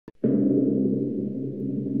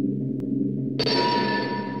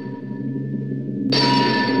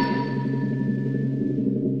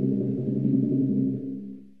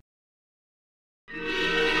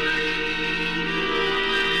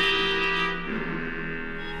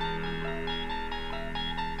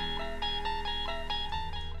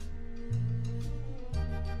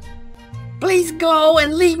Please go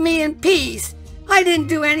and leave me in peace. I didn't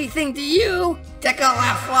do anything to you. Dickel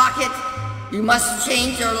Rocket, you must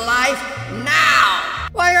change your life now.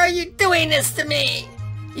 Why are you doing this to me?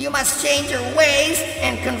 You must change your ways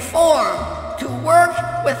and conform to work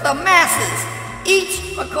with the masses,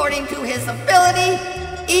 each according to his ability,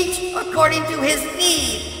 each according to his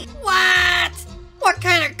need. What? What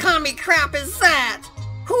kind of commie crap is that?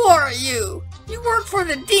 Who are you? You work for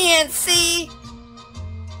the DNC?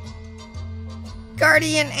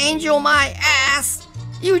 Guardian angel my ass.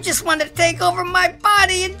 You just want to take over my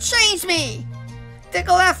body and change me.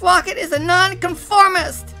 Dickel F. Lockett is a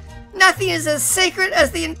nonconformist. Nothing is as sacred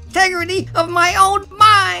as the integrity of my own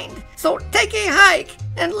mind. So take a hike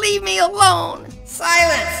and leave me alone.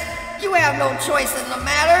 Silence. You have no choice in the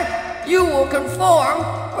matter. You will conform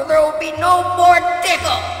or there will be no more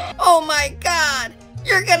Dickel. Oh my God.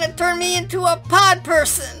 You're gonna turn me into a pod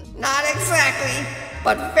person. Not exactly,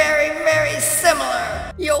 but very, very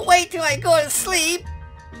similar. You'll wait till I go to sleep,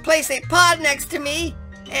 place a pod next to me,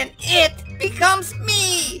 and it becomes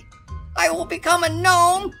me. I will become a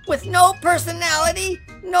gnome with no personality,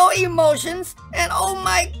 no emotions, and oh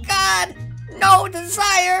my God, no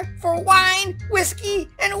desire for wine, whiskey,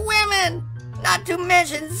 and women. Not to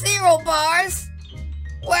mention 0 bars.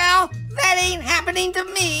 Well, that ain't happening to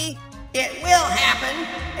me. It will happen,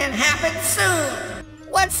 and happen soon.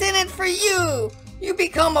 What's in it for you? You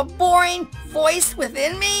become a boring voice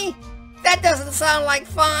within me? That doesn't sound like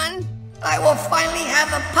fun. I will finally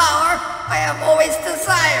have the power I have always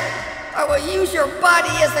desired. I will use your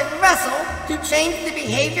body as a vessel to change the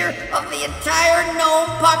behavior of the entire gnome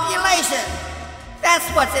population. That's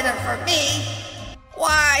what's in it for me.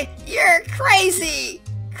 Why, you're crazy.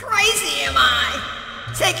 Crazy am I.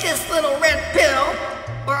 Take this little red pill,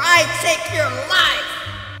 or I take your life.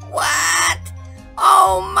 What?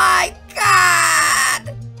 Oh my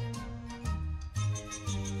God!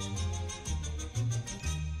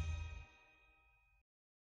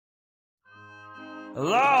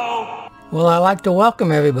 Hello? Well, I'd like to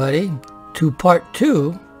welcome everybody to part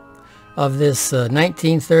 2 of this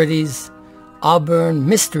 1930s Auburn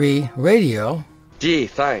Mystery Radio. Gee,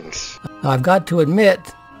 thanks. Now, I've got to admit,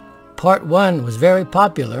 part 1 was very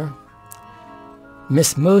popular.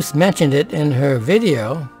 Miss Moose mentioned it in her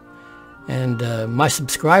video, and my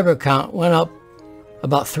subscriber count went up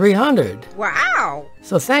about 300. Wow!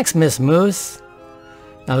 So thanks, Miss Moose.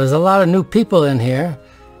 Now, there's a lot of new people in here,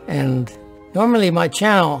 and normally my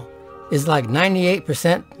channel is like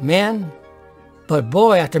 98% men, but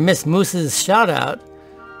boy, after Miss Moose's shout out,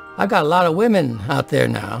 I got a lot of women out there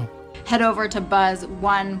now. Head over to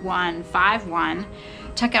Buzz1151,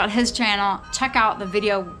 check out his channel, check out the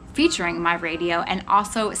video featuring my radio, and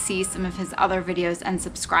also see some of his other videos and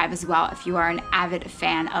subscribe as well if you are an avid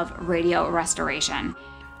fan of radio restoration.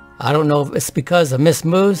 I don't know if it's because of Miss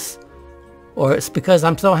Moose or it's because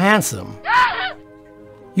I'm so handsome.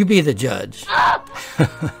 You be the judge.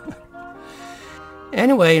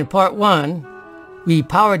 Anyway, in part 1, we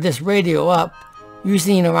powered this radio up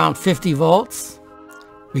using around 50 volts.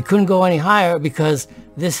 We couldn't go any higher because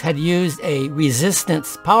this had used a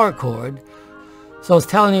resistance power cord. So I was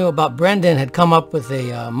telling you about Brendan had come up with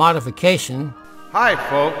a modification. Hi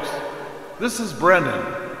folks, this is Brendan,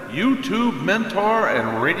 YouTube mentor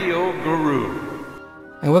and radio guru.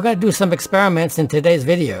 And we're going to do some experiments in today's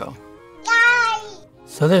video. Yay!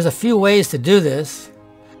 So there's a few ways to do this.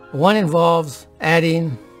 One involves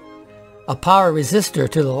adding a power resistor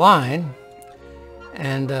to the line.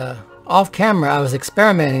 And off camera I was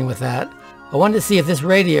experimenting with that. I wanted to see if this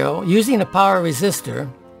radio, using a power resistor,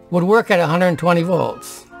 would work at 120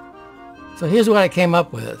 volts. So here's what I came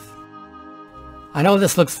up with. I know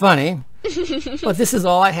this looks funny, but this is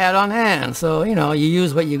all I had on hand. So, you know, you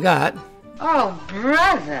use what you got. Oh,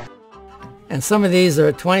 brother. And some of these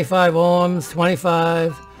are 25 ohms,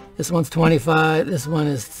 25. This one's 25. This one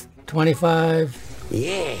is 25.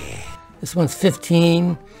 Yeah. This one's 15.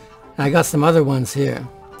 And I got some other ones here.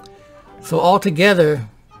 So altogether,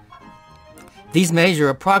 these measure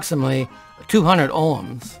approximately 200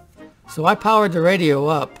 ohms. So I powered the radio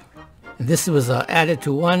up. And this was added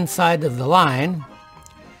to one side of the line.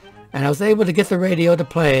 And I was able to get the radio to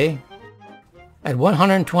play at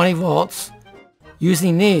 120 volts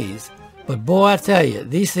using these. But boy, I tell you,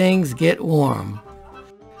 these things get warm.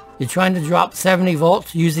 You're trying to drop 70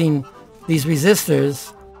 volts using these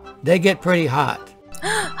resistors, they get pretty hot.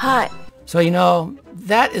 Hot. So, you know,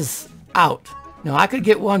 that is out. Now, I could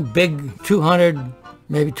get one big 200,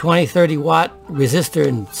 maybe 20, 30 watt resistor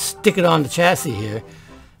and stick it on the chassis here,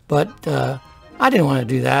 but I didn't want to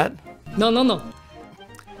do that. No.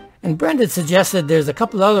 And Brendan suggested there's a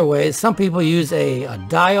couple other ways. Some people use a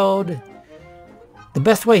diode, The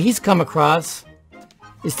best way he's come across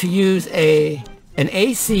is to use an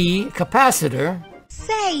AC capacitor.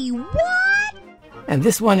 Say what? And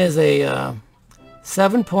this one is a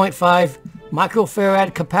 7.5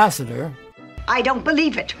 microfarad capacitor. I don't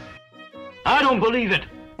believe it. I don't believe it.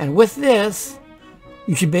 And with this,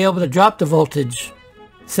 you should be able to drop the voltage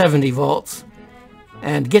 70 volts.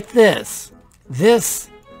 And get this, this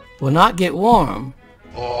will not get warm.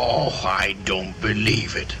 Oh, I don't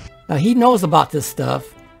believe it. Now he knows about this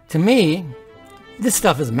stuff. To me, this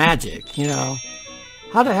stuff is magic, you know.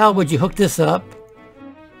 How the hell would you hook this up,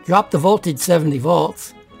 drop the voltage 70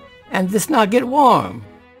 volts, and this not get warm?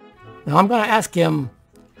 Now I'm going to ask him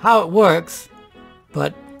how it works,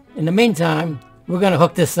 but in the meantime, we're going to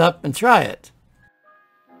hook this up and try it.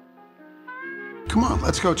 Come on,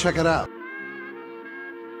 let's go check it out.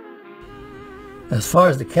 As far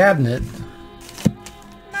as the cabinet,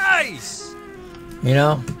 Nice. you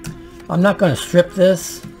know, I'm not going to strip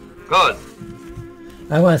this. Good.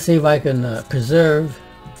 I want to see if I can preserve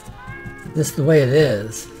this the way it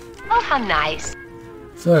is. Oh, how nice.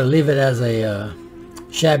 Sort of leave it as a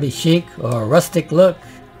shabby chic or rustic look.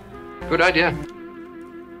 Good idea.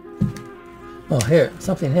 Oh, here,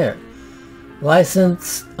 something here.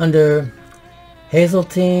 Licensed under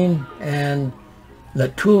Hazeltine and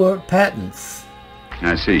Latour patents.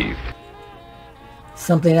 I see.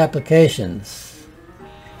 Something applications.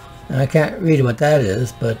 I can't read what that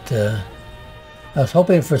is, but I was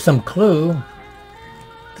hoping for some clue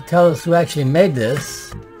to tell us who actually made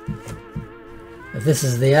this. If this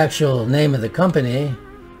is the actual name of the company,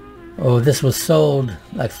 or this was sold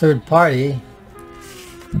like third party.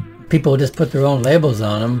 People just put their own labels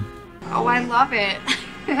on them. Oh, I love it.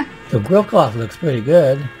 The grill cloth looks pretty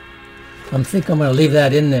good. I think I'm going to leave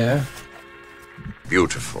that in there.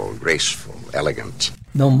 Beautiful, graceful, elegant.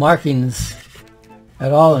 No markings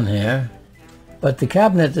at all in here. But the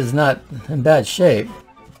cabinet is not in bad shape.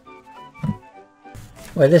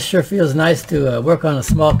 Boy, this sure feels nice to work on a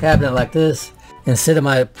small cabinet like this. Instead of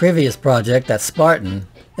my previous project, that Spartan.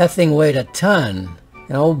 That thing weighed a ton.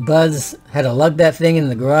 And old Buzz had to lug that thing in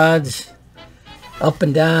the garage. Up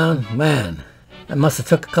and down. Man, that must have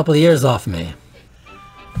took a couple of years off me.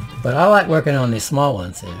 But I like working on these small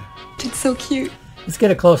ones here. It's so cute. Let's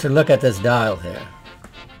get a closer look at this dial here.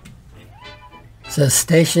 It says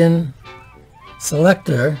station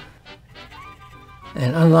selector.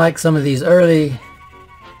 And unlike some of these early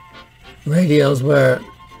radios where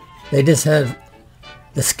they just had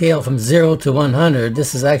the scale from 0 to 100,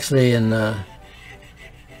 this is actually in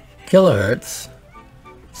kilohertz,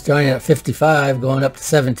 starting at 55 going up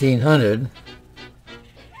to 1700.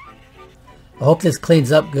 I hope this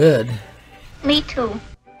cleans up good. Me too.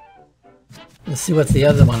 Let's see what the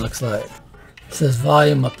other one looks like. It says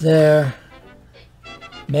volume up there,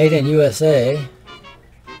 made in USA.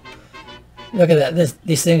 Look at that,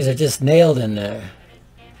 these things are just nailed in there.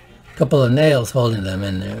 A couple of nails holding them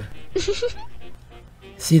in there.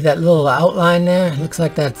 See that little outline there? Looks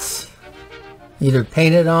like that's either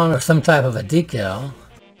painted on or some type of a decal.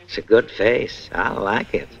 It's a good face. I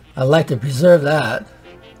like it. I'd like to preserve that.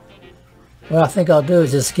 What I think I'll do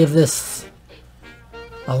is just give this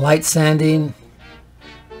a light sanding,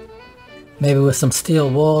 maybe with some steel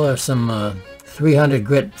wool or some 300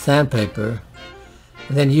 grit sandpaper,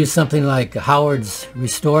 and then use something like Howard's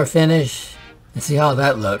Restore finish and see how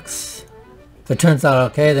that looks. If it turns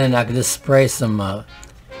out okay, then I can just spray some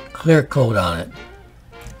clear coat on it.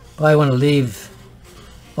 Probably want to leave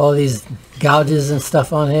all these gouges and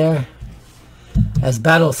stuff on here as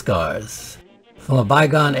battle scars from a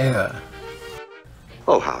bygone era.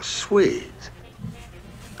 Oh, how sweet.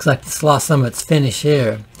 Looks like it's lost some of its finish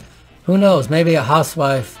here. Who knows, maybe a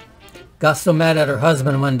housewife got so mad at her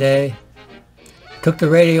husband one day, took the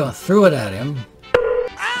radio and threw it at him.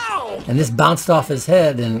 Ow! And this bounced off his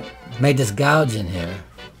head and made this gouge in here.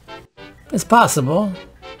 It's possible.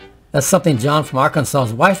 That's something John from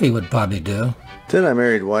Arkansas's wifey would probably do. Then I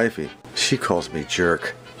married wifey. She calls me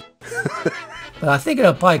jerk. But I think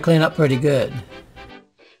it'll probably clean up pretty good.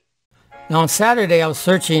 Now on Saturday I was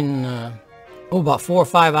searching about 4 or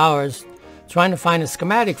 5 hours trying to find a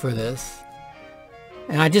schematic for this,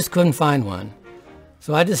 and I just couldn't find one.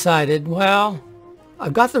 So I decided, well,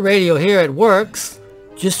 I've got the radio here, it works.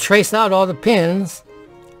 Just trace out all the pins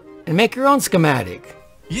and make your own schematic.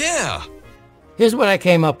 Yeah! Here's what I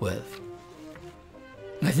came up with.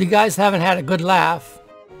 Now, if you guys haven't had a good laugh,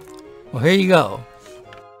 well, here you go.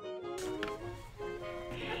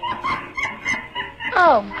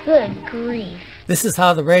 Oh, good grief. This is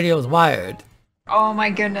how the radio is wired. Oh my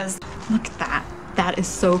goodness. Look at that. That is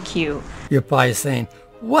so cute. You're probably saying,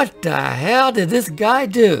 what the hell did this guy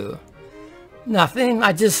do? Nothing.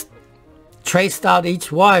 I just traced out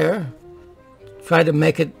each wire, tried to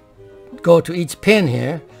make it go to each pin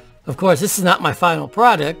here. Of course, this is not my final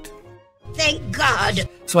product. Thank God.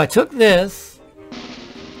 So I took this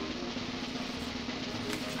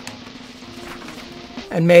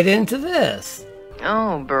and made it into this.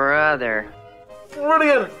 Oh, brother.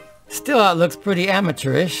 Brilliant! Still, it looks pretty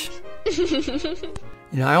amateurish. You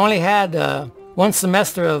know, I only had one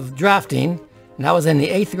semester of drafting, and that was in the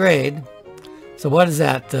 8th grade. So what is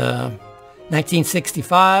that,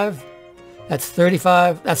 1965? That's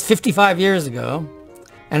 55 years ago.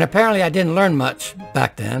 And apparently I didn't learn much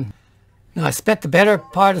back then. Now, I spent the better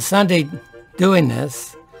part of Sunday doing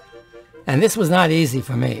this, and this was not easy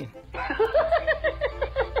for me.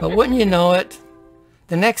 But wouldn't you know it,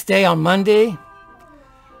 the next day on Monday,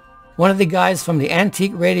 one of the guys from the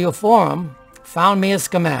Antique Radio Forum found me a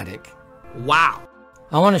schematic. Wow.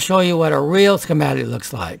 I want to show you what a real schematic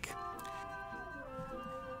looks like.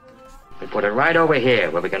 We put it right over here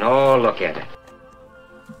where we can all look at it.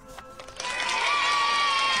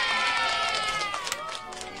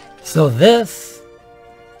 So this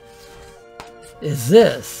is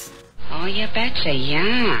this. Oh, you betcha,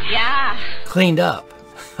 yeah. Yeah. Cleaned up.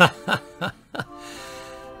 I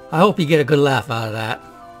hope you get a good laugh out of that.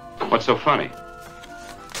 What's so funny?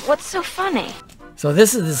 What's so funny? So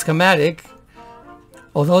this is the schematic.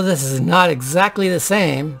 Although this is not exactly the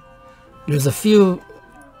same, there's a few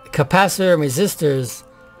capacitor and resistors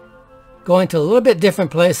going to a little bit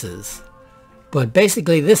different places. But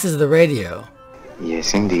basically this is the radio.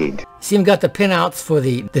 Yes, indeed. See, I've got the pinouts for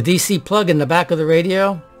the DC plug in the back of the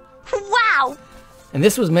radio. Wow! And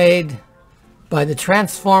this was made by the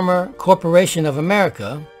Transformer Corporation of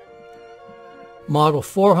America, model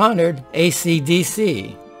 400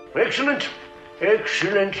 AC/DC. Excellent.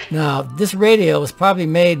 Excellent. Now, this radio was probably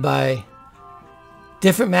made by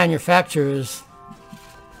different manufacturers,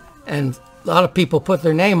 and a lot of people put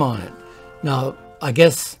their name on it. Now, I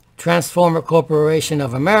guess Transformer Corporation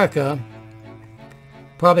of America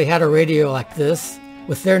probably had a radio like this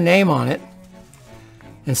with their name on it,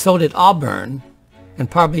 and so did Auburn, and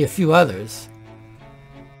probably a few others.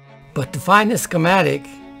 But to find this schematic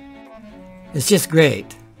is just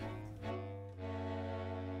great.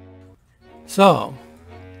 So,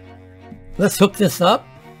 let's hook this up,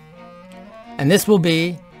 and this will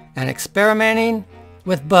be an experimenting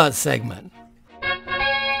with Buzz segment.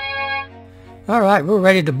 Alright, we're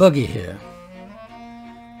ready to boogie here.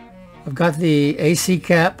 I've got the AC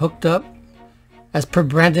cap hooked up as per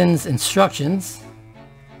Brendan's instructions.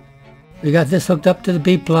 We got this hooked up to the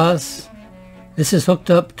B+. This is hooked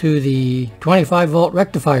up to the 25 volt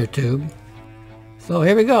rectifier tube. So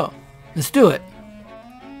here we go. Let's do it.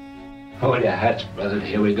 Hold your hats, brother.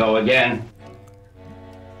 Here we go again.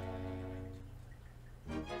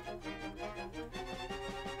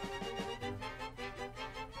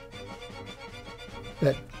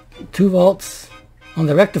 Got 2 volts on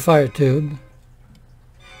the rectifier tube.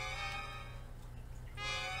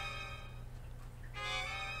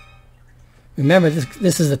 Remember,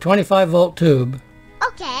 this is a 25 volt tube.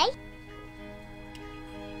 Okay.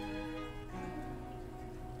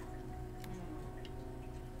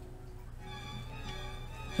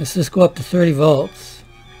 Let's just go up to 30 volts.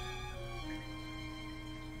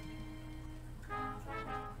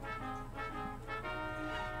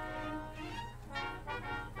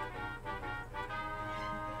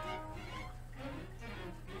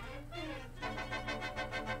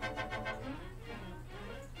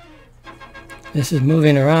 This is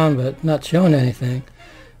moving around but not showing anything.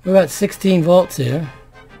 We're at 16 volts here.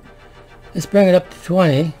 Let's bring it up to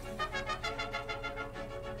 20.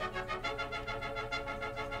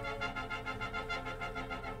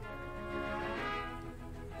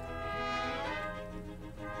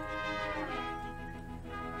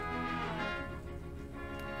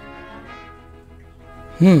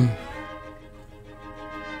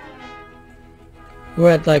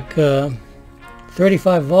 We're at like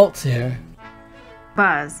 35 volts here.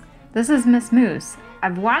 Buzz, this is Miss Moose.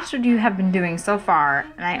 I've watched what you have been doing so far,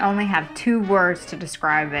 and I only have 2 words to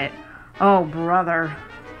describe it. Oh, brother.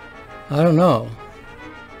 I don't know.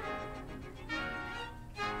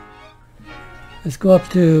 Let's go up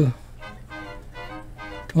to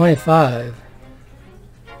 25.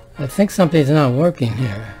 I think something's not working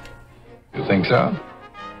here. You think so?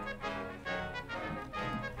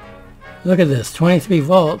 Look at this, 23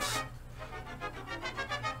 volts.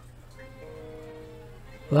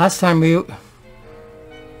 Last time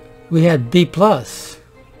we had B+.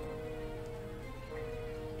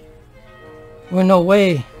 Well, no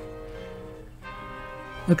way.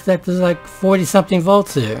 Looks like there's like 40 something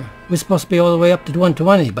volts there. We're supposed to be all the way up to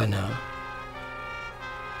 120 by now.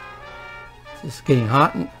 Just getting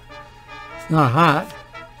hot. It's not hot.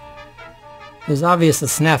 There's obviously a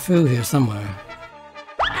snafu here somewhere.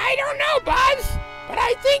 I don't know, Buzz, but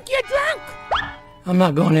I think you're drunk. I'm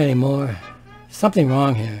not going anymore. There's something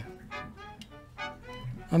wrong here.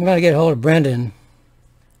 I'm gonna get a hold of Brendan.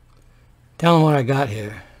 Tell him what I got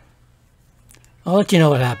here. I'll let you know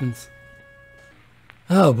what happens.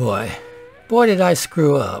 Oh boy. Boy did I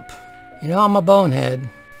screw up. You know, I'm a bonehead.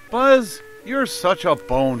 Buzz, you're such a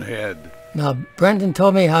bonehead. Now, Brendan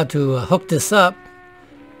told me how to hook this up,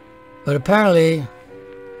 but apparently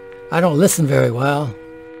I don't listen very well.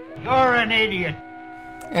 You're an idiot.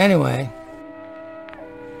 Anyway,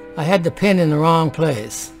 I had the pin in the wrong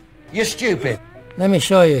place. You're stupid. Let me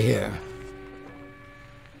show you here.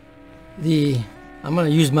 I'm going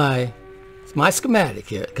to use my schematic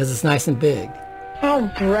here because it's nice and big.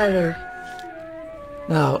 Oh, brother.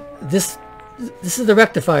 Now, this is the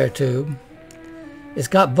rectifier tube. It's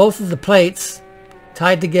got both of the plates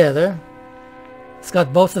tied together. It's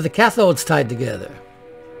got both of the cathodes tied together.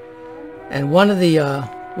 And one of the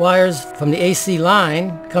wires from the AC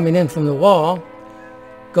line coming in from the wall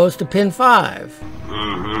goes to pin 5.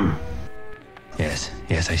 Mm-hmm. Yes,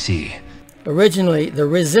 I see. Originally, the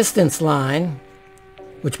resistance line,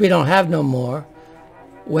 which we don't have no more,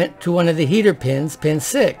 went to one of the heater pins, pin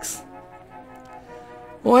 6.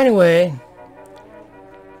 Well, anyway,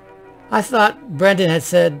 I thought Brendan had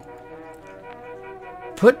said,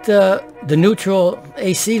 put the neutral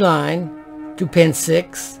AC line to pin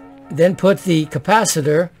 6, then put the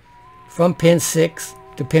capacitor from pin 6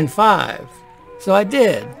 to pin 5. So I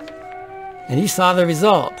did, and you saw the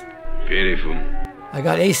result. Beautiful. I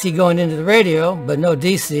got AC going into the radio, but no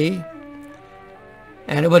DC,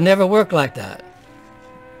 and it would never work like that.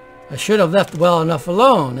 I should have left well enough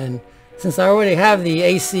alone, and since I already have the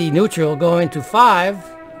AC neutral going to 5,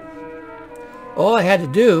 all I had to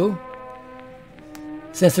do,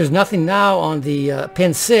 since there's nothing now on the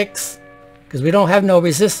pin 6, because we don't have no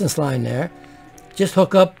resistance line there, just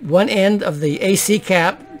hook up one end of the AC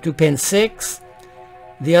cap to pin 6,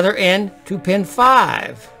 the other end to pin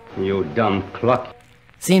 5. You dumb cluck.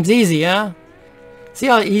 Seems easy, huh? See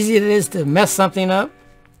how easy it is to mess something up?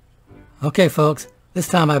 Okay, folks, this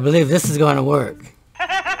time I believe this is going to work.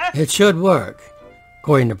 It should work,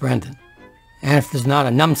 according to Brendan. And if there's not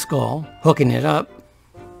a numbskull hooking it up.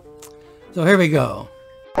 So here we go.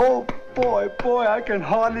 Oh, boy, I can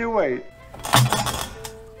hardly wait.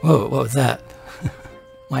 Whoa, what was that?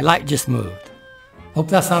 My light just moved. Hope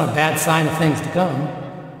that's not a bad sign of things to come.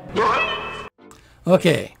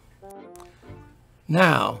 Okay.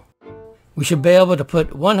 Now, we should be able to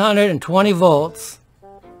put 120 volts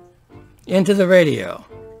into the radio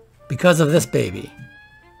because of this baby.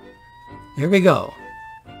 Here we go.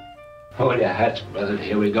 Hold your hats, brother.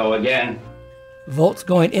 Here we go again. Volts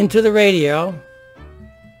going into the radio.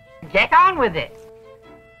 Get on with it.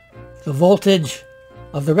 The voltage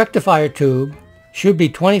of the rectifier tube should be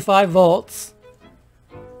 25 volts.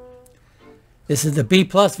 This is the B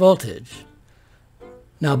plus voltage.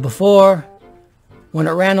 Now before, when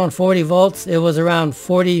it ran on 40 volts, it was around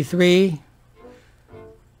 43.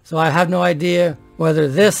 So I have no idea whether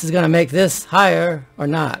this is going to make this higher or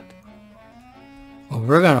not. Well,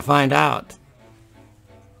 we're going to find out.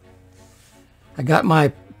 I got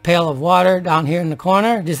my pail of water down here in the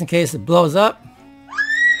corner, just in case it blows up.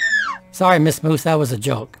 Sorry, Miss Moose, that was a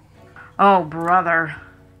joke. Oh, brother.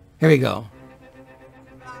 Here we go.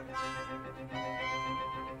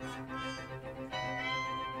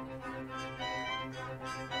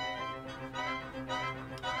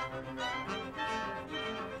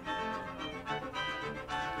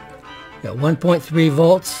 Got 1.3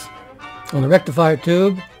 volts on the rectifier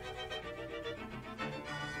tube.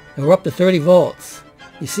 And we're up to 30 volts.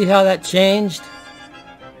 You see how that changed?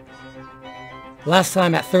 Last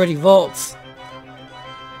time at 30 volts,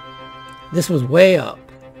 this was way up.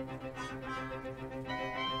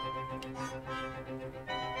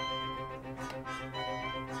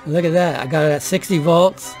 Look at that, I got it at 60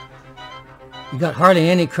 volts. You got hardly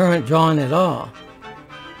any current drawn at all.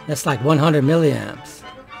 That's like 100 milliamps.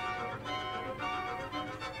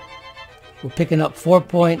 We're picking up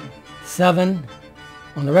 4.7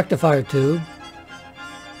 on the rectifier tube.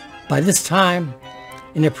 By this time,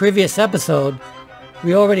 in the previous episode,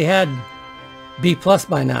 we already had B plus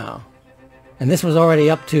by now. And this was already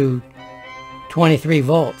up to 23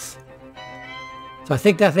 volts. So I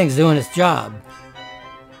think that thing's doing its job.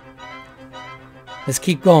 Let's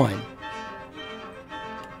keep going.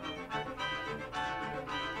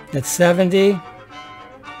 That's 70.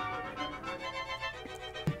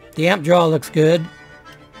 The amp draw looks good.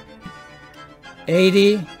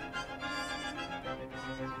 80.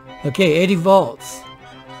 Okay, 80 volts.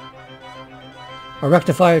 Our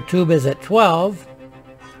rectifier tube is at 12.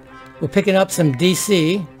 We're picking up some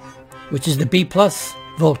DC, which is the B plus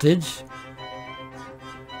voltage.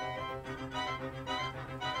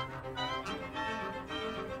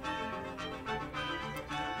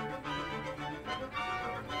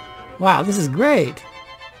 Wow, this is great.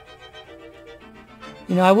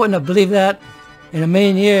 You know, I wouldn't have believed that in a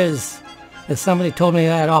million years if somebody told me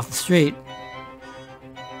that off the street.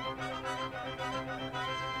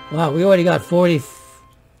 Wow, we already got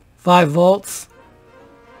 45 volts.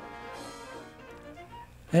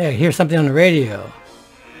 Hey, I hear something on the radio.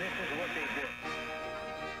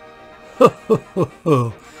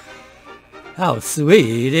 How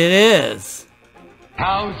sweet it is.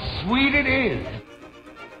 How sweet it is.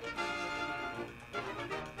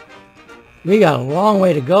 We got a long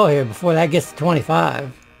way to go here before that gets to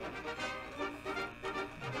 25.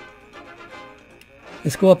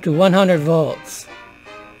 Let's go up to 100 volts.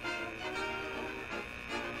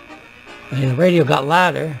 And the radio got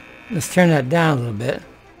louder. Let's turn that down a little bit.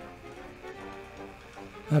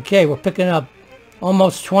 Okay, we're picking up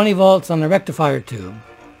almost 20 volts on the rectifier tube.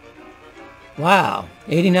 Wow,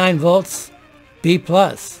 89 volts, B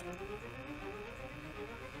plus.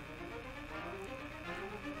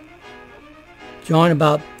 Drawing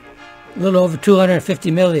about a little over 250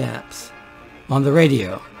 milliamps on the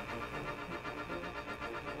radio.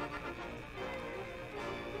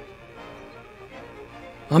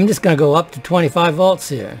 I'm just going to go up to 25 volts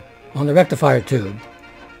here on the rectifier tube.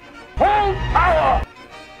 Full power!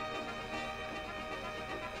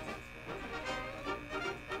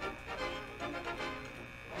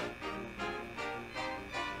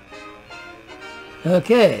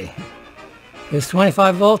 Okay, there's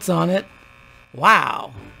 25 volts on it.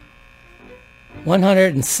 Wow,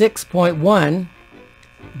 106.1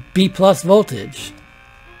 B plus voltage.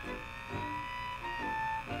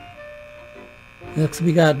 Looks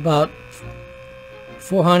we got about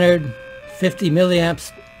 450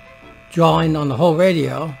 milliamps drawing on the whole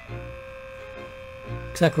radio.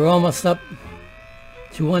 Looks like we're almost up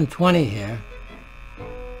to 120 here.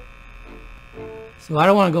 So I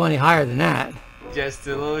don't want to go any higher than that. Just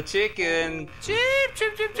a little chicken. Chip,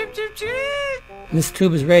 chip, chip, chip, chip, chip. This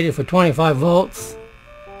tube is rated for 25 volts.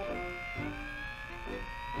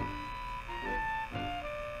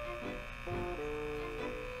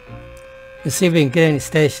 Let's see if we can get any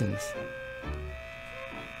stations.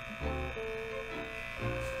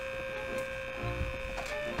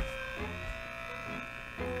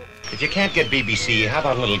 If you can't get BBC, how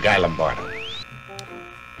about a little guy Lombardo?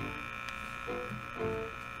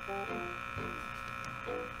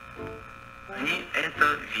 2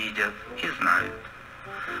 это видят и знают.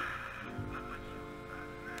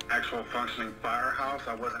 Actual functioning firehouse.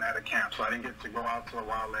 I wasn't at a camp, so I didn't get to go out to the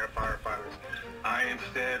wild air firefighters. I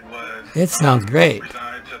instead was. It sounds great.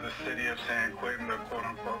 Resigned to the city of San Quentin, the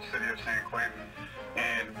quote-unquote city of San Quentin,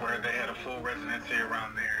 and where they had a full residency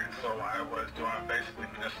around there. And so I was doing basically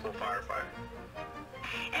municipal firefighting.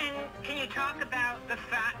 And can you talk about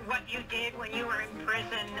what you did when you were in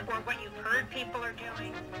prison, or what you've heard people are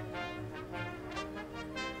doing?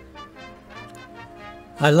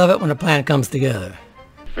 I love it when a plan comes together.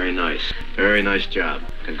 Very nice. Very nice job.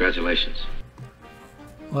 Congratulations.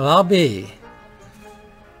 Well, I'll be.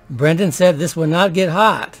 Brendan said this will not get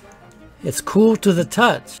hot. It's cool to the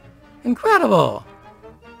touch. Incredible.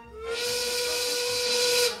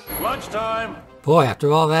 Lunchtime. Boy,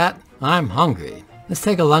 after all that, I'm hungry. Let's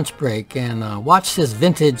take a lunch break and watch this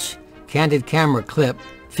vintage candid camera clip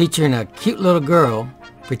featuring a cute little girl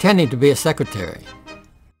pretending to be a secretary.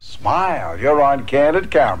 Smile, you're on candid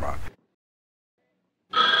camera.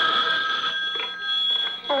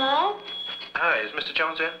 Hello? Hi, is Mr.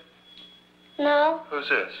 Jones in? No, Who's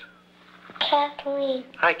this? Kathleen.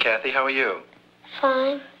 Hi, Kathy. How are you?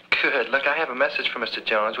 Fine. Good. Look, I have a message for Mr.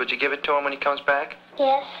 Jones. Would you give it to him when he comes back?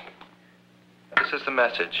 Yes. This is the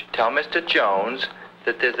message. Tell Mr. Jones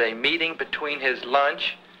that there's a meeting between his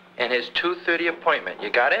lunch and his 2:30 appointment. You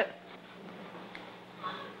got it?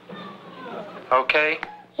 Okay?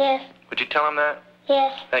 Yes. Would you tell him that?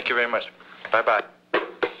 Yes. Thank you very much. Bye-bye.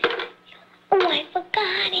 Oh, I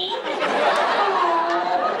forgot it.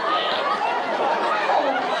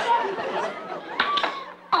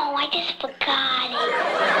 Oh, I just forgot it.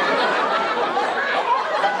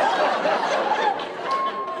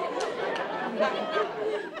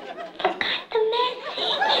 Forgot the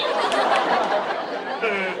message.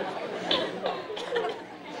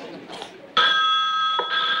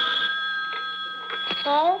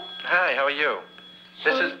 Hello? Hi, how are you?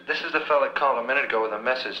 This is the fella that called a minute ago with a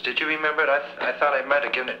message. Did you remember it? I thought I might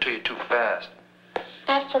have given it to you too fast. I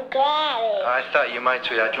I forgot it. I thought you might,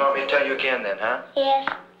 sweetheart. Do you want me to tell you again then, huh? Yes.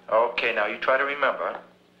 Okay, now you try to remember.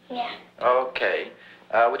 Yeah. Okay.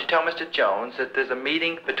 Would you tell Mr. Jones that there's a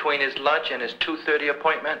meeting between his lunch and his 2:30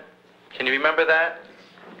 appointment? Can you remember that?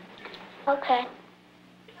 Okay.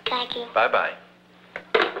 Thank you. Bye-bye.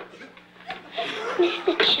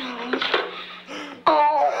 Mr. Jones.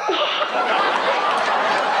 Oh.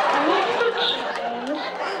 Mr. Jones.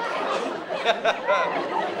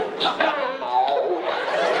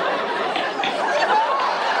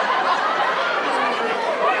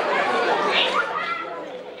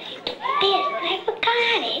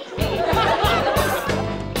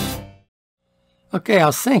 Okay, I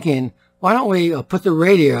was thinking, why don't we put the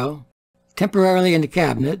radio temporarily in the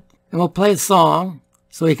cabinet, and we'll play a song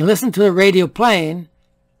so you can listen to the radio playing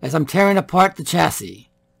as I'm tearing apart the chassis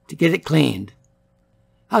to get it cleaned.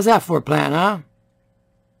 How's that for a plan, huh?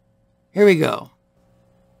 Here we go.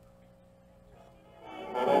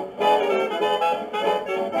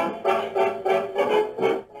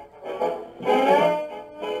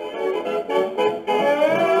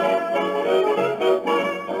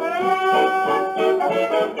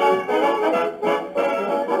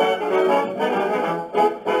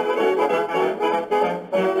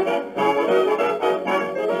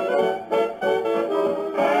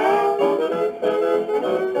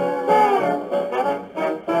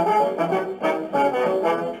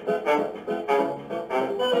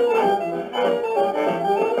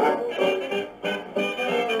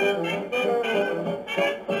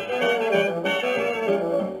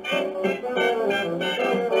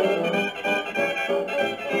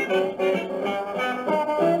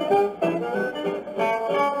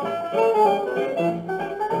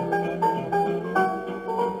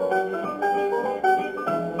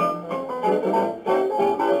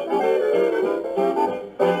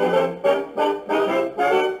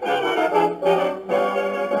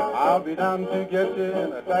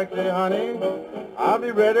 I'll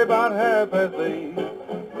be ready about 8:30.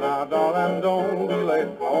 Now, darling, don't be late.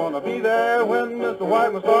 I want to be there when Mr.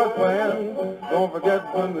 Whiteman starts playing. Don't forget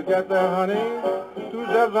when we get there, honey. 2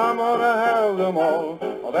 steps, I'm going to have them all.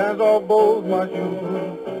 I'll dance off both my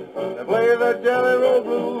shoes. They play the Jelly Roll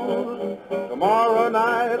Blues tomorrow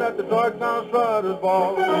night at the Darktown Strutters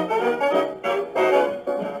ball.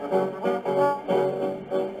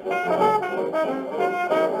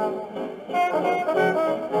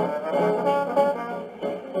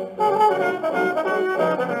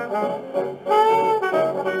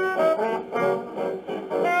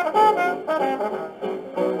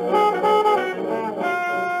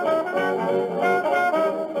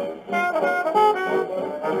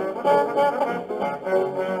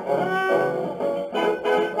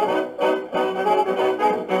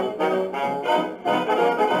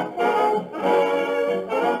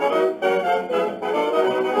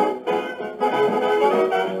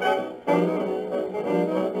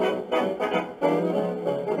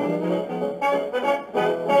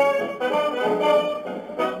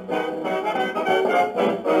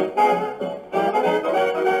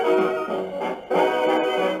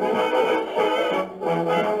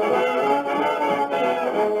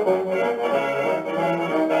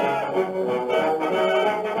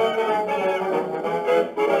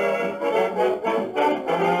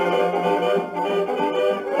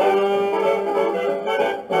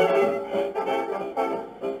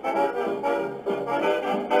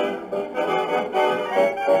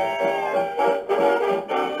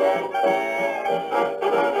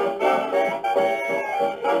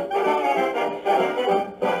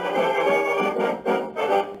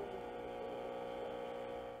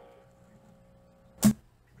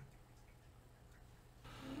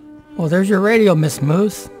 Well, there's your radio, Miss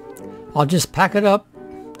Moose. I'll just pack it up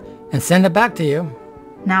and send it back to you.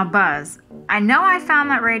 Now, Buzz, I know I found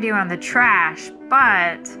that radio in the trash,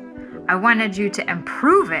 but I wanted you to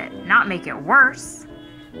improve it, not make it worse.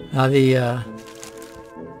 Now, the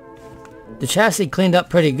chassis cleaned up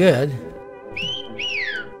pretty good.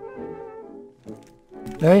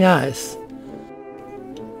 Very nice.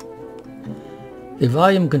 The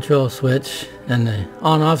volume control switch and the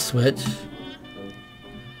on-off switch.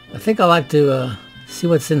 I think I like to see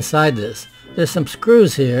what's inside this. There's some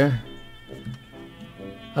screws here.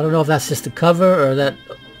 I don't know if that's just a cover or that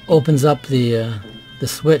opens up the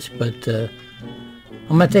switch, but I'm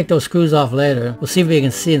gonna take those screws off later. We'll see if we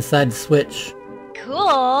can see inside the switch.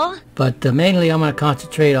 Cool. But mainly I'm gonna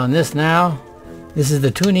concentrate on this now. This is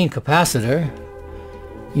the tuning capacitor.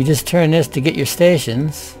 You just turn this to get your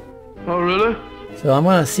stations. Oh, really? So I'm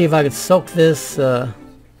gonna see if I can soak this.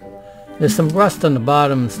 There's some rust on the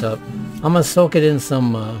bottom and stuff. I'm gonna soak it in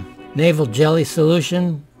some navel jelly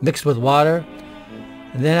solution mixed with water.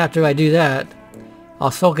 And then after I do that,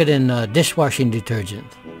 I'll soak it in dishwashing detergent.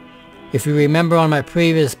 If you remember on my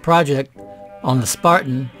previous project on the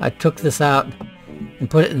Spartan, I took this out and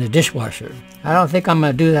put it in the dishwasher. I don't think I'm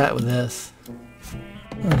going to do that with this.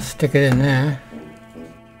 I'll stick it in there.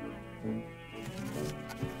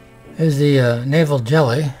 Here's the navel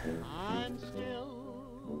jelly.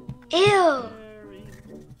 Ew.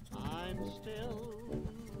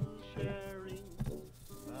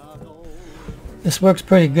 This works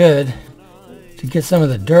pretty good to get some of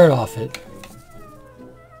the dirt off it.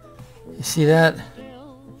 You see that?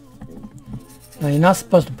 Now you're not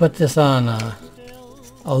supposed to put this on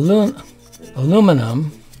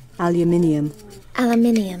aluminum. Aluminium.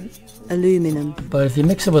 Aluminium. Aluminum. But if you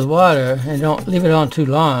mix it with water and don't leave it on too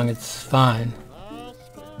long, it's fine.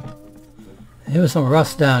 There was some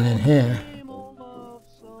rust down in here.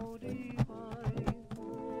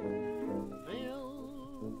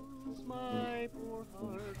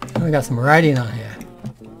 We got some writing on here.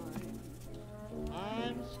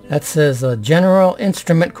 That says General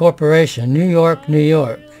Instrument Corporation, New York, New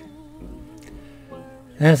York.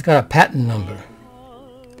 And it's got a patent number.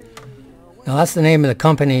 Now that's the name of the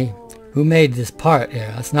company who made this part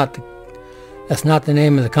here. That's not the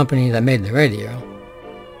name of the company that made the radio.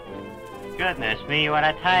 Goodness me, what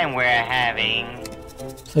a time we're having.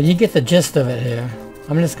 So you get the gist of it here.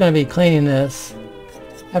 I'm just going to be cleaning this.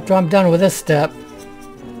 After I'm done with this step,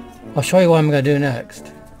 I'll show you what I'm going to do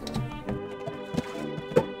next.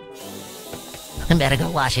 I better go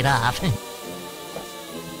wash it off.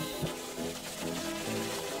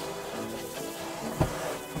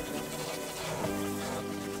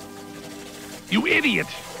 You idiot!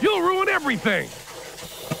 You'll ruin everything!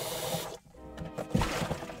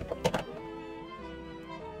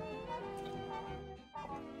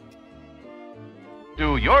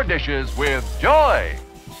 Do your dishes with joy!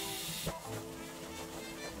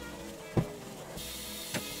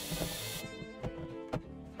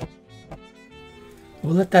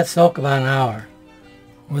 We'll let that soak about an hour.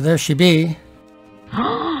 Well, there she be.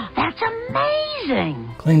 That's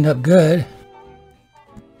amazing! Cleaned up good.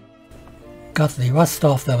 Got the rust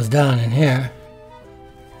off that was down in here.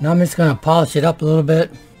 Now I'm just going to polish it up a little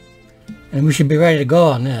bit, and we should be ready to go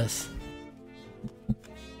on this.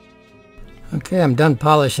 Okay, I'm done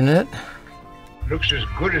polishing it. Looks as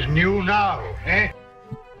good as new now, eh?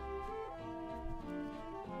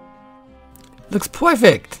 Looks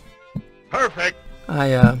perfect! Perfect!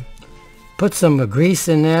 I put some grease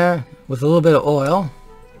in there with a little bit of oil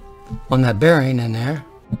on that bearing in there.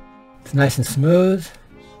 It's nice and smooth.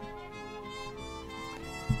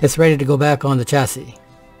 It's ready to go back on the chassis.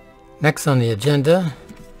 Next on the agenda,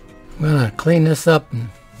 I'm going to clean this up and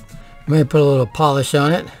maybe put a little polish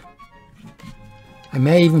on it. I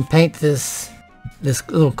may even paint this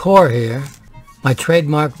little core here my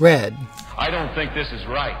trademark red. I don't think this is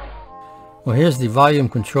right. Well, here's the volume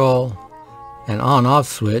control and on-off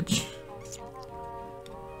switch.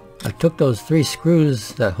 I took those 3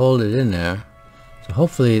 screws that hold it in there, so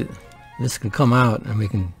hopefully this can come out and we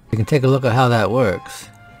can take a look at how that works.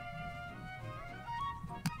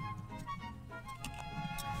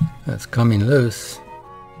 That's coming loose.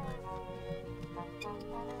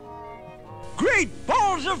 Great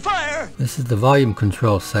balls of fire! This is the volume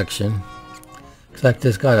control section. Looks like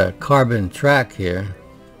this got a carbon track here.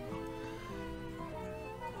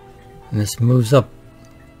 And this moves up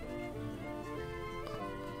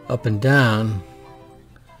and down,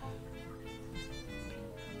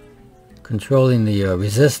 controlling the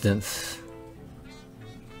resistance.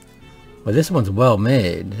 Well, this one's well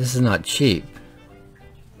made. This is not cheap.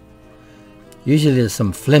 Usually there's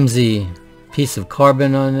some flimsy piece of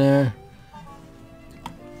carbon on there.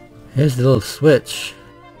 Here's the little switch.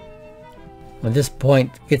 When this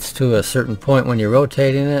point gets to a certain point when you're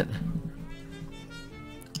rotating it,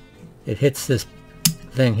 it hits this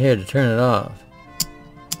thing here to turn it off.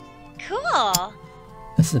 Cool.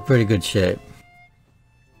 This is in pretty good shape.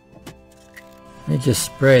 Let me just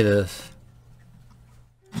spray this.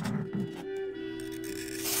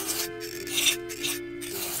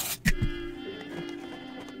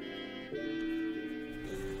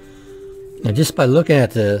 Now just by looking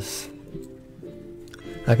at this,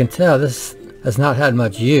 I can tell this has not had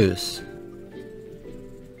much use.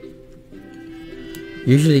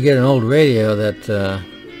 Usually you get an old radio that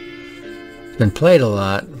has been played a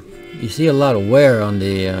lot. You see a lot of wear on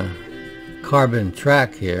the carbon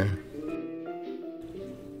track here.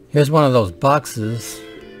 Here's one of those boxes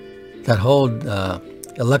that hold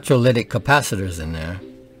electrolytic capacitors in there.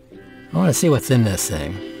 I want to see what's in this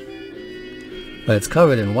thing. But it's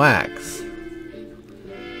covered in wax.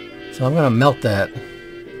 So I'm going to melt that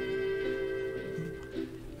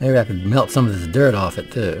Maybe I could melt some of this dirt off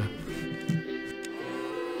it too.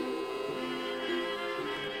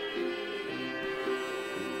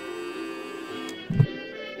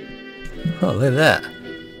 Oh, look at that.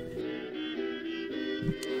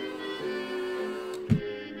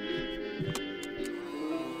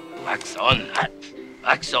 Wax on,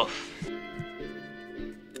 wax off.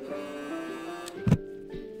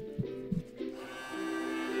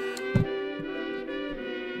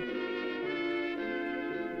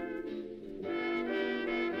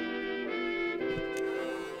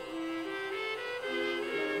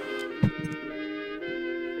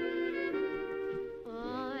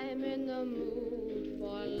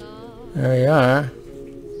 There we are.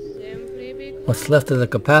 What's left of the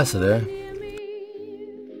capacitor.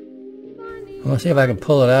 I want to see if I can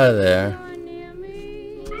pull it out of there.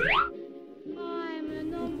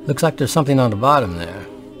 Looks like there's something on the bottom there.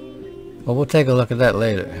 Well, we'll take a look at that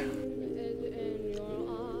later.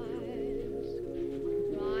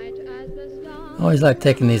 I always like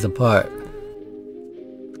taking these apart.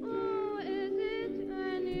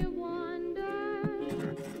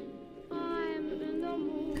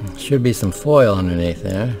 Should be some foil underneath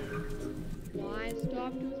there.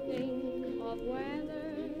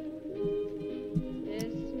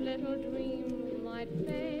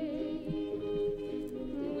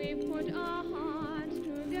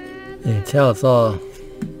 You can tell it's all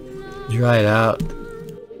dried out.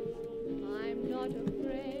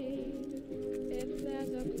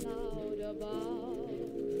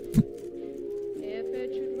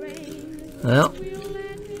 Well,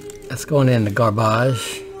 that's going in the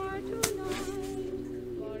garbage.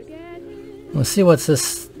 Let's see what this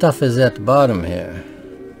stuff is at the bottom here.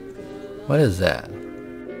 What is that?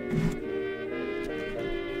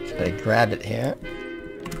 Should I grab it here?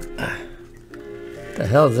 What the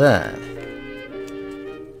hell's that?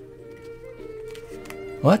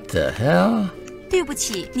 What the hell? 对不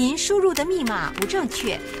起，您输入的密码不正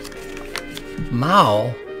确。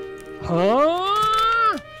Mao? Huh?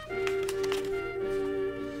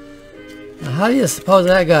 How do you suppose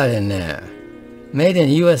that got in there? Made in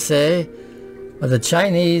USA? With a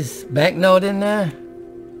Chinese banknote in there?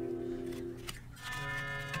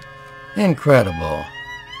 Incredible.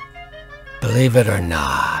 Believe it or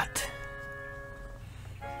not.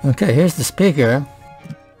 Okay, here's the speaker.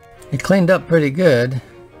 It cleaned up pretty good.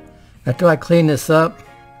 After I cleaned this up,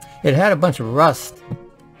 it had a bunch of rust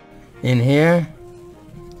in here.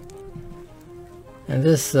 And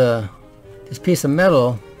this piece of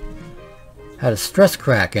metal had a stress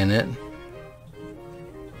crack in it.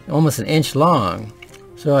 Almost an inch long.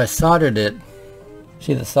 So I soldered it.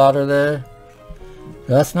 See the solder there?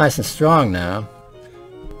 So that's nice and strong now.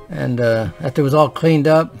 And after it was all cleaned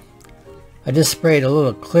up, I just sprayed a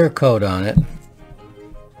little clear coat on it.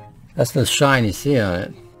 That's the shine you see on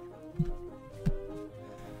it.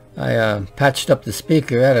 I patched up the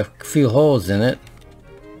speaker, had a few holes in it.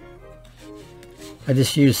 I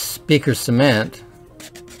just used speaker cement.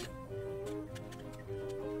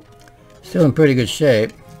 Still in pretty good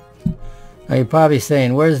shape. Now you're probably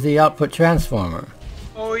saying, where's the output transformer?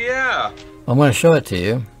 Oh yeah. I'm going to show it to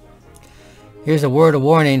you. Here's a word of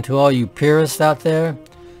warning to all you purists out there.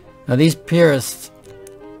 Now these purists,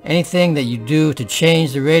 anything that you do to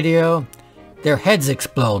change the radio, their heads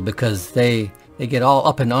explode because they get all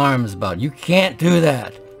up in arms about, you can't do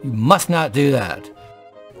that. You must not do that.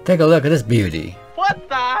 Take a look at this beauty. What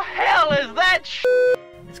the hell is that sh**?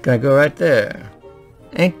 It's going to go right there.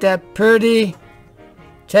 Ain't that pretty?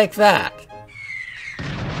 Take that.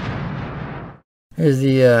 Here's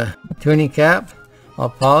the tuning cap, all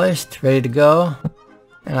polished, ready to go.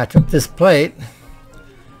 And I took this plate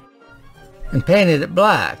and painted it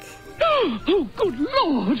black. Oh, good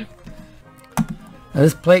Lord! Now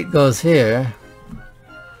this plate goes here.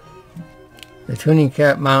 The tuning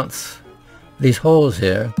cap mounts these holes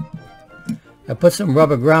here. I put some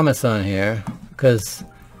rubber grommets on here because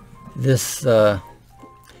this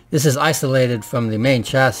is isolated from the main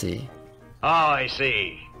chassis. Oh, I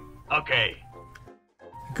see. Okay.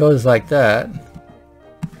 It goes like that.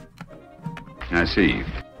 I see.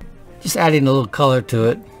 Just adding a little color to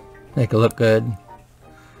it, make it look good.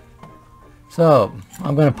 So,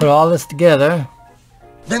 I'm going to put all this together.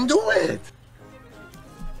 Then do it!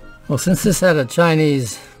 Well, since this had a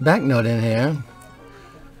Chinese banknote in here,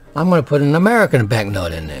 I'm going to put an American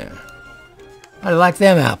banknote in there. I like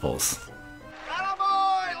them apples.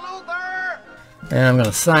 And I'm going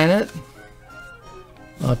to sign it.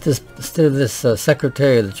 I'll just, instead of this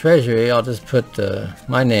Secretary of the Treasury, I'll just put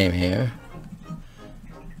my name here.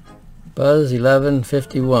 Buzz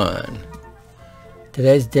 1151.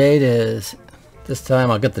 Today's date is, this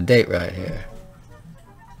time I'll get the date right here.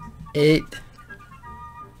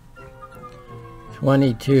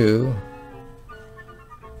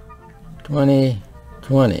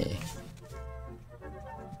 8/22/2020.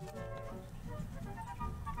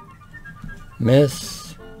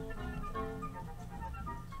 Miss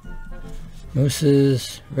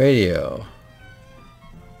Moose's radio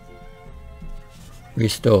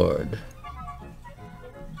restored.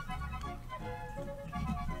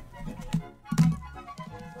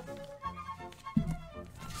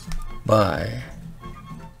 By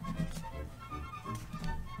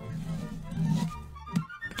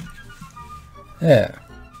there.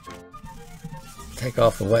 Take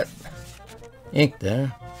off the wet ink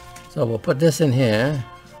there. So we'll put this in here.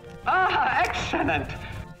 Ah, excellent!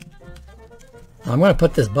 I'm going to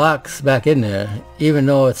put this box back in there, even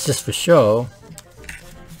though it's just for show.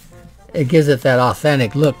 It gives it that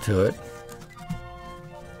authentic look to it.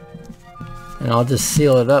 And I'll just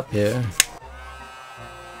seal it up here.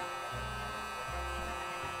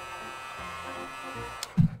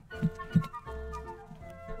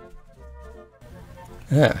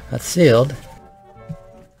 There, that's sealed.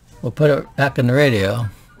 We'll put it back in the radio.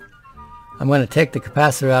 I'm going to take the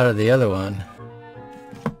capacitor out of the other one.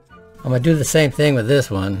 I'm going to do the same thing with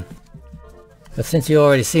this one. But since you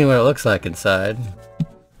already seen what it looks like inside,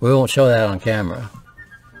 we won't show that on camera.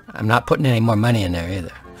 I'm not putting any more money in there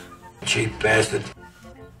either. Cheap bastard.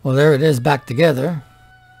 Well, there it is back together.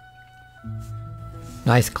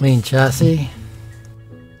 Nice clean chassis.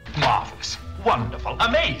 Marvelous. Wonderful.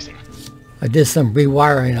 Amazing. I did some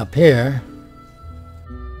rewiring up here.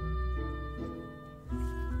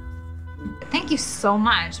 Thank you so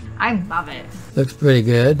much. I love it. Looks pretty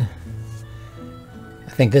good. I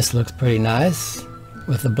think this looks pretty nice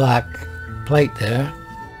with the black plate there.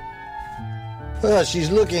 Well, she's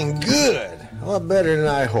looking good. A lot better than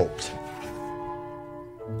I hoped.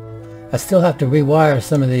 I still have to rewire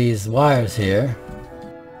some of these wires here.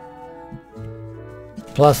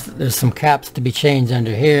 Plus there's some caps to be changed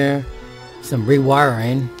under here. Some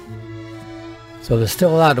rewiring. So there's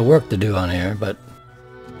still a lot of work to do on here, but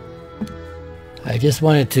I just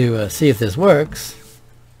wanted to see if this works.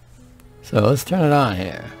 So let's turn it on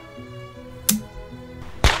here.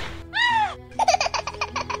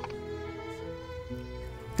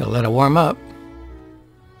 Gotta let it warm up.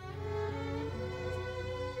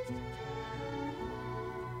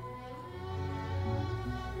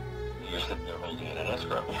 You're sitting there holding it in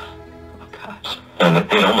escrow. Oh gosh. And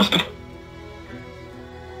it almost...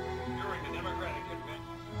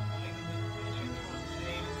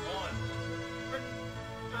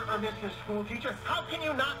 Mr. School Teacher, how can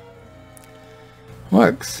you not?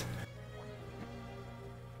 Works.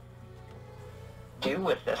 Do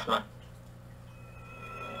with this one.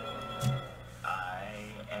 I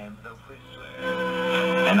am the Whistler,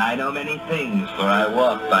 and I know many things, for I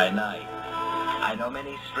walk by night. I know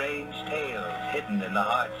many strange tales hidden in the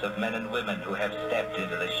hearts of men and women who have stepped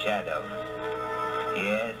into the shadows.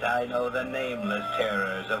 Yes, I know the nameless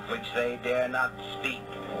terrors of which they dare not speak.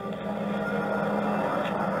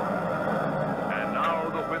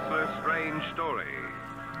 The Whistler's strange story.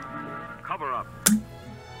 Cover up.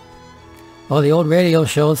 Well, the old radio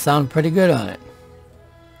shows sound pretty good on it.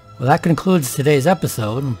 Well, that concludes today's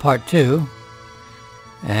episode in part 2.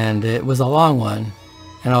 And it was a long one.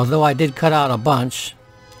 And although I did cut out a bunch,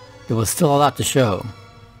 there was still a lot to show.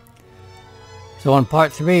 So in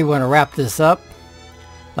part 3, we're going to wrap this up.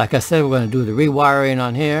 Like I said, we're going to do the rewiring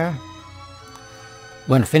on here. We're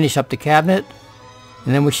going to finish up the cabinet.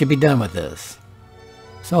 And then we should be done with this.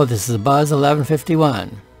 So this is Buzz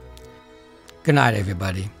 1151. Good night,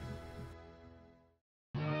 everybody.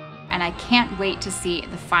 And I can't wait to see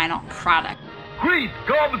the final product. Great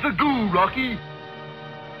gobs of goo, Rocky!